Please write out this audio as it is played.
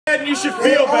And you should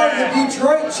feel bad. They are the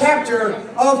Detroit chapter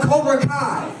of Cobra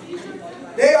Kai.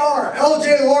 They are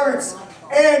LJ Lawrence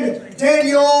and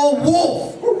Daniel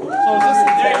Wolf. So is this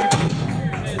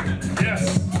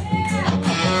yes.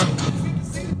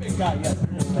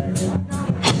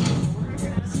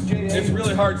 It's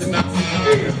really hard to not see.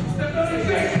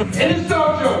 In his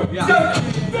dojo. Yeah.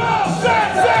 No,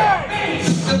 sensei!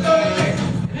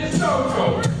 In his dojo.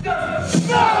 No,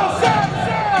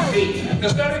 sensei! Feet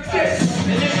does not exist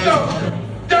in his dojo.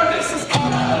 This is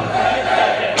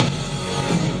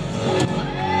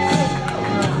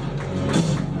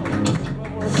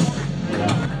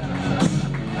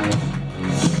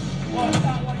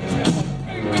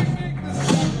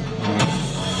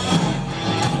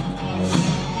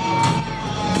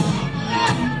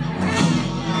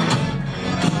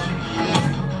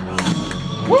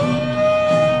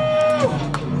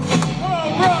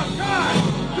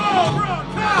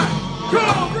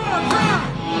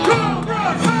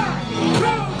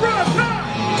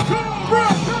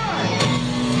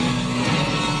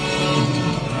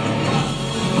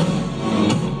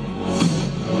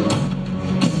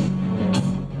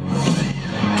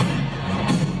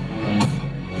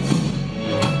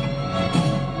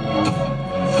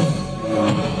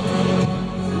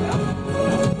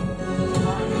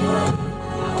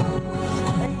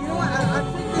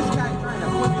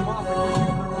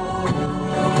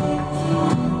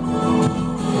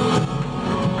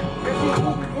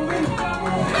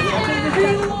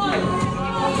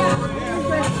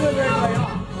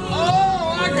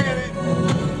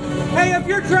Hey, if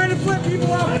you're trying to flip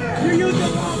people off, you're using the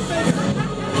wrong finger.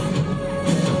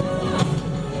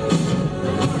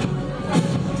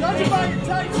 Judging by your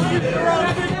tights, you're using the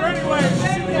wrong finger anyway.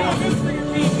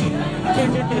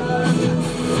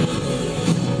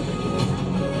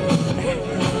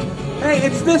 Hey,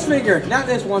 it's this finger, not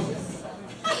this one.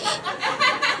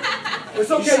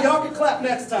 It's okay, y'all can clap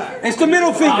next time. It's the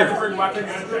middle finger.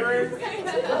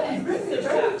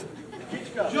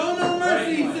 Show no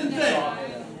mercy, Sensei.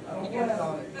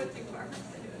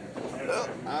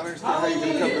 I understand how you're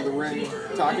going to come to the ring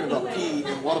talking about pee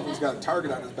and one of them's got a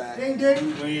target on his back. Ding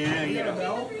ding. Well, yeah, you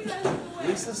know. At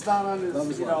least it's not on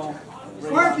his, you know.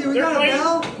 Sparky, we got a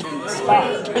bell?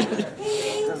 Stop.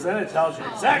 Because then it tells you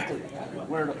exactly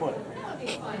where to put it.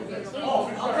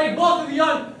 Oh, I'll take both of you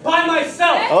on by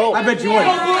myself. Oh, I bet you would.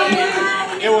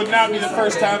 It would not be the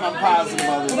first time I'm positive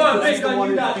of it. Come on, big gun,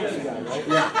 you got this.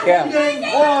 Yeah.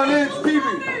 1 inch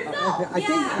PB. I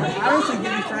think, honestly,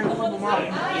 he's trying to flip them off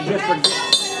and just forget.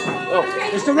 Oh.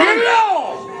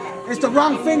 It's the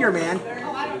wrong finger, man.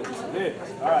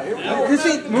 Alright, here we go. This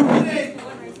ain't moving.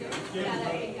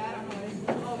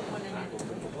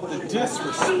 The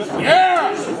disrespect.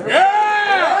 Yeah! Yeah!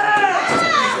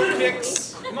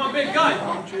 Kicks. Come on, big gun.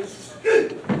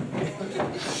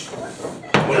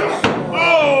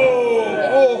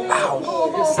 Oh!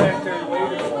 Ow. Just sat there and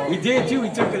waited for him. We did too, we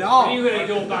took it off. What are you going to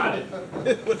do about it?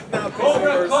 It would not be the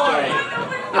Cobra first Kai.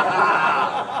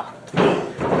 time.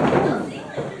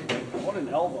 What an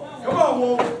elbow. Come on,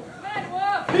 Wolf.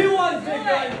 P1, big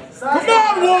gun. Come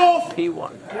on, Wolf!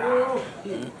 P1.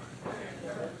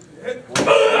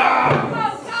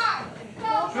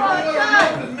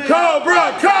 Cobra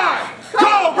Kai!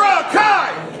 Cobra Kai!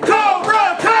 Cobra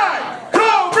Kai!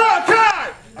 Cobra Kai!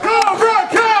 Cobra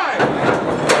Kai!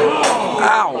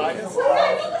 Ow.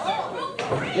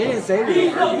 They didn't say me.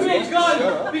 He's a big gun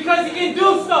because he can do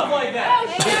stuff like that.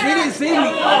 They didn't say me.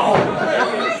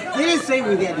 They didn't say we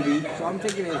had to be, so I'm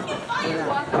thinking it's.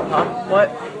 What?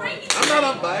 I'm not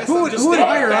unbiased. Who would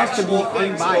hire us to be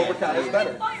unbiased? Cobra Kai is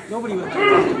better. Nobody would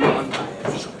hire us to be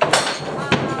unbiased.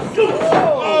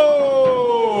 Oh!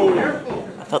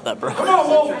 I thought that broke. Come on,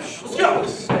 Wolf! Let's go!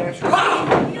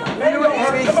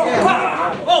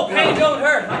 Oh, pain don't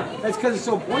hurt, huh? That's because it's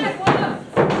so pointy.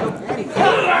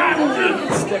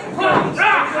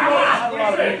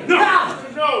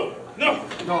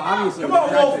 No, obviously. Come on,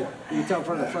 Wolf. You can tell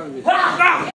from the front of it.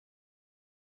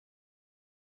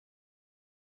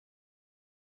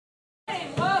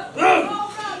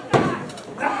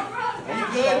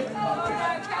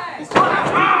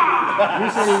 You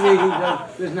said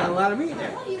there's not a lot of meat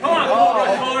there. Come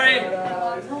on, Corey.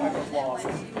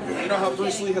 You know how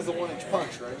Bruce Lee has a 1-inch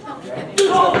punch, right?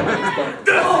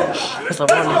 It's a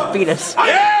one fetus. Yeah!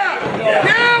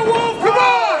 Yeah, Wolf, come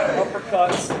on!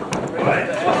 Uppercuts.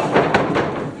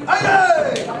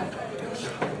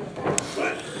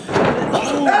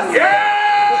 Yeah!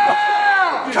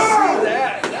 Come on!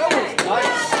 That was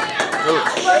nice.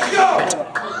 Let's go!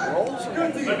 Rolls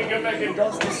good. Let me get back He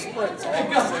does the splits. Get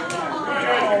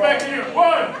back here.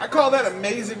 One. I call that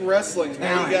amazing wrestling.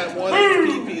 Now you got one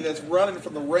PP that's running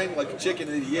from the ring like a chicken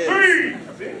that he is.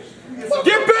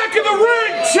 Get back in the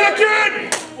ring,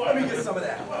 chicken! Let me get some of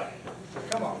that.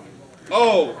 Come on.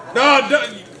 Oh, no,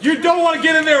 you don't want to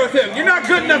get in there with him. You're not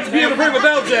good enough to be in the ring with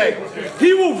LJ.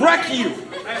 He will wreck you.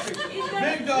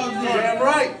 Big dog. Damn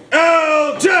right.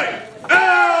 LJ!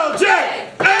 LJ!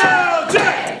 LJ!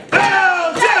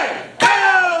 LJ!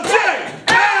 LJ!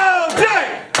 LJ!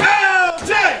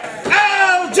 LJ!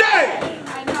 LJ!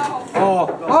 Oh.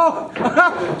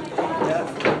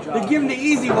 They give him the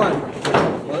easy one.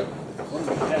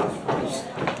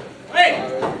 Hey!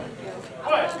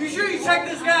 You sure you checked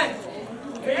this guy?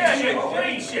 Yeah,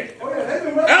 shit.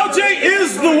 LJ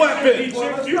is the weapon. LJ's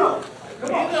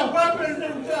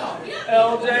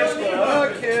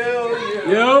gonna kill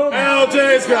you.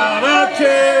 LJ's gonna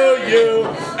kill you.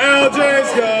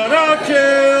 LJ's gonna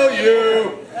kill you.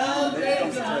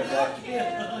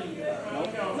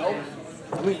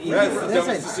 That's the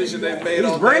dumbest decision they've made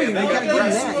all He's brave. day. You gotta give him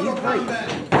that.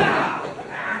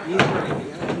 He's brave.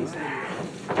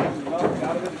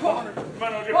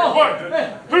 One,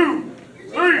 two,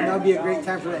 three. That would be a great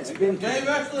time for that spin. Hey,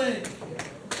 wrestling!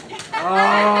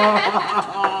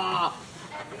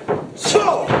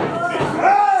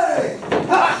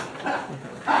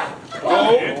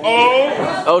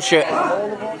 Oh shit. Come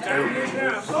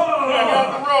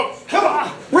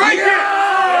on. Break it!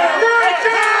 Break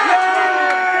it!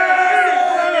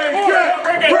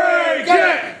 Break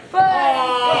it!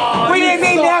 We didn't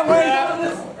mean that way.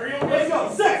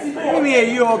 Wait a minute,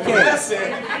 you okay?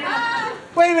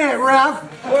 Wait a minute, Ralph.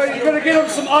 Well, you gonna get him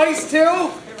some ice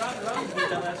too?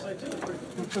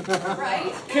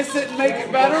 Kiss it and make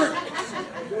it better?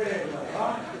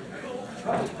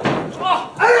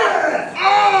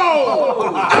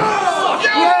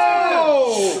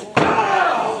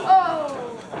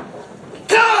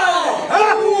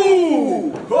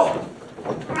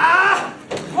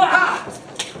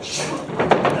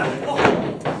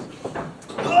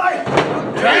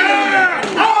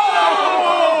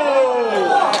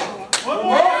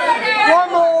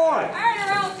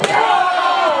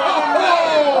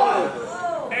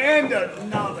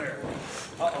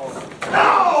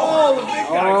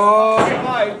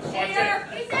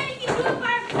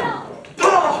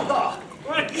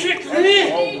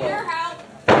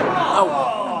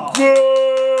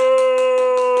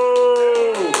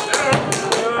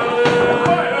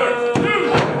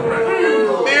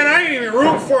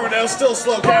 They'll still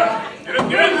slow down.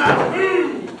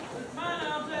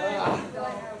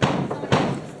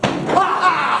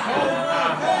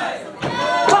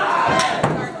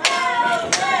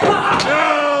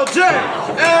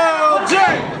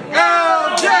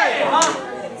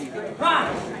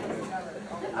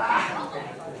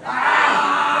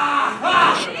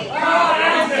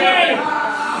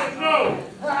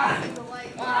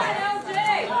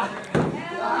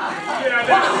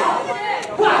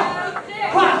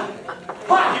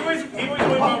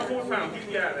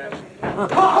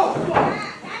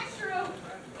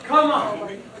 Come on.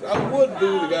 I would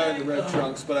boo the guy in the red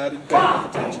trunks, but I didn't pay enough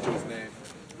attention to his name.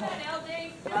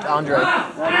 Andre.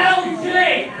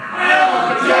 LJ!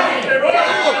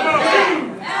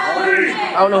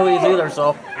 I don't know who he is either,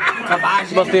 so.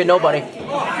 He must be a nobody.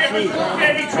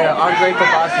 Yeah, Andre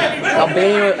Kobashi.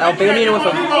 Albanian with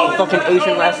a fucking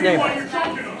Asian last name.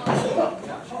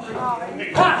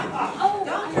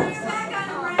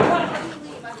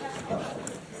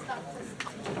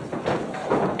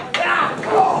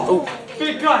 Oh.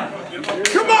 Big gun.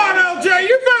 Come on, LJ,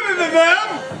 you're better than them.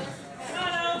 Come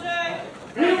on, LJ.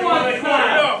 Who wants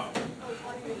that?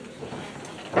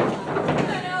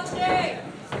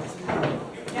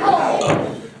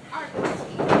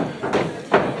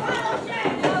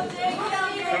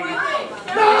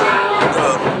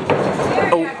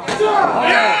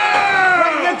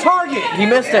 He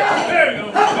missed it.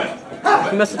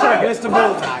 He missed the target. Missed the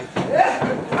bow tie.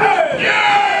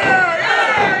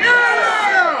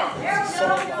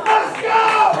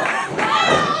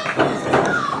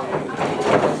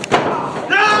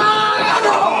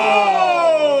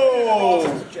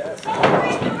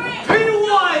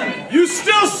 You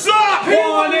still suck!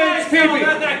 1 inch PP!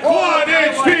 1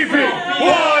 inch PP!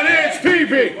 1 inch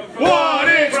PP! 1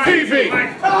 inch PP!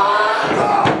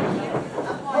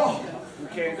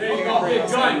 There you go, big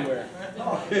gun.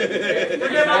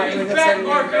 Forget about these back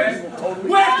markers.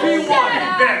 Where P1?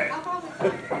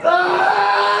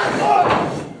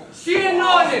 She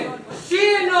anointed. She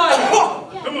anointed.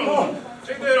 Come on,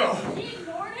 take that off.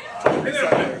 I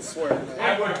swear. I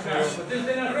work too, but this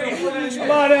ain't a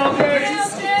Come on, LJ! Come on,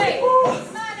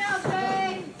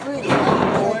 LJ!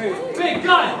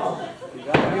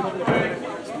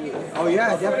 Oh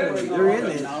yeah, definitely. They're in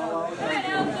this.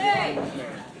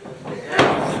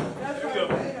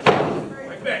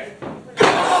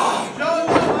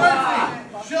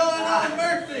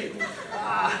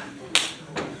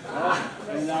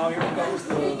 And now here comes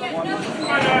the one.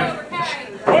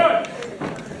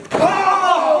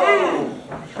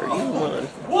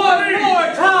 One more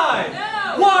time!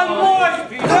 One more!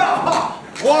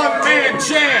 One man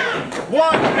champ!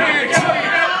 One man champ!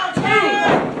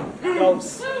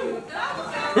 Close.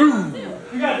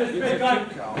 You got this, big guy.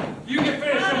 You can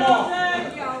finish them off.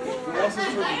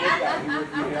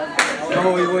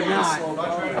 No, he would not.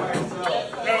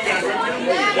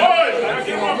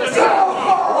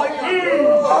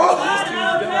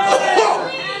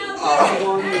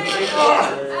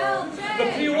 The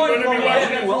P1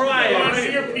 card.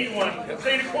 Your P1.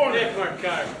 Stay in the corner.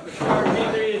 Card.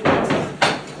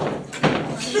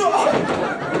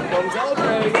 Comes LJ.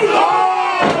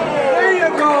 There you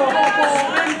go.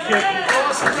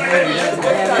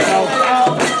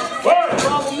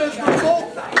 Problem is the goal.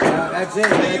 That's it.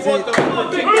 That's it. Hold up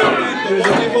the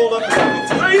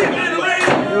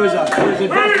There was a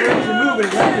desperation move and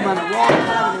it left him on the wrong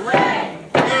side of the ring.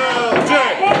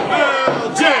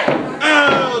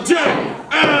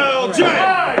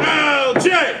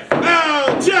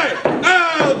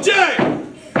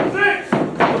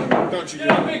 Don't you do Get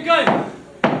up, big guy.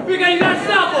 Big guy, you gotta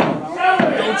stop him.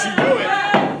 Don't you do it.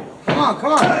 Come on,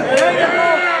 come on. There you go.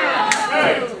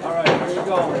 All right, here we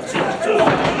go.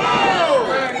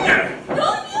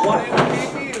 One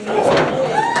MVP and one.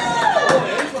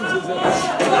 Abrams is in there.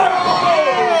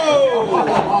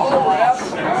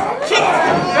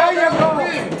 There you go.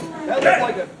 That looked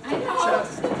like a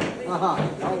chest.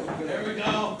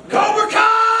 Cobra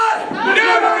Kai!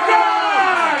 Never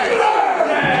die!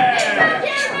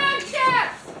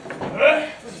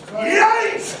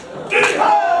 Yikes!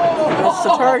 That's the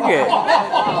target.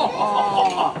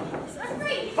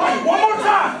 Fine, one more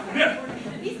time!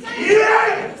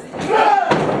 Yikes!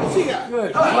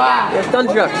 Good. Wow. Yes, done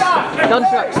trucks. Done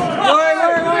trucks. Wait.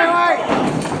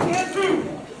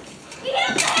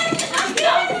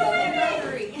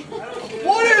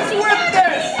 What is with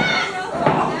this?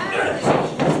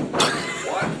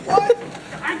 What?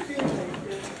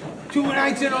 2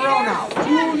 nights in a row now.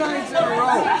 2 nights in a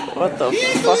row. What the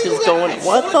fuck is going?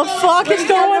 What the fuck is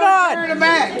going on? The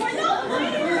match.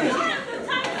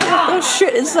 What the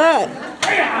shit is that?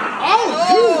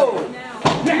 Oh,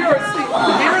 Hear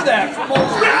that from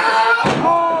over there.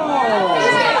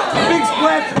 big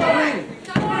splash in the ring.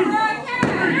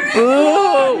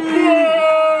 Boo!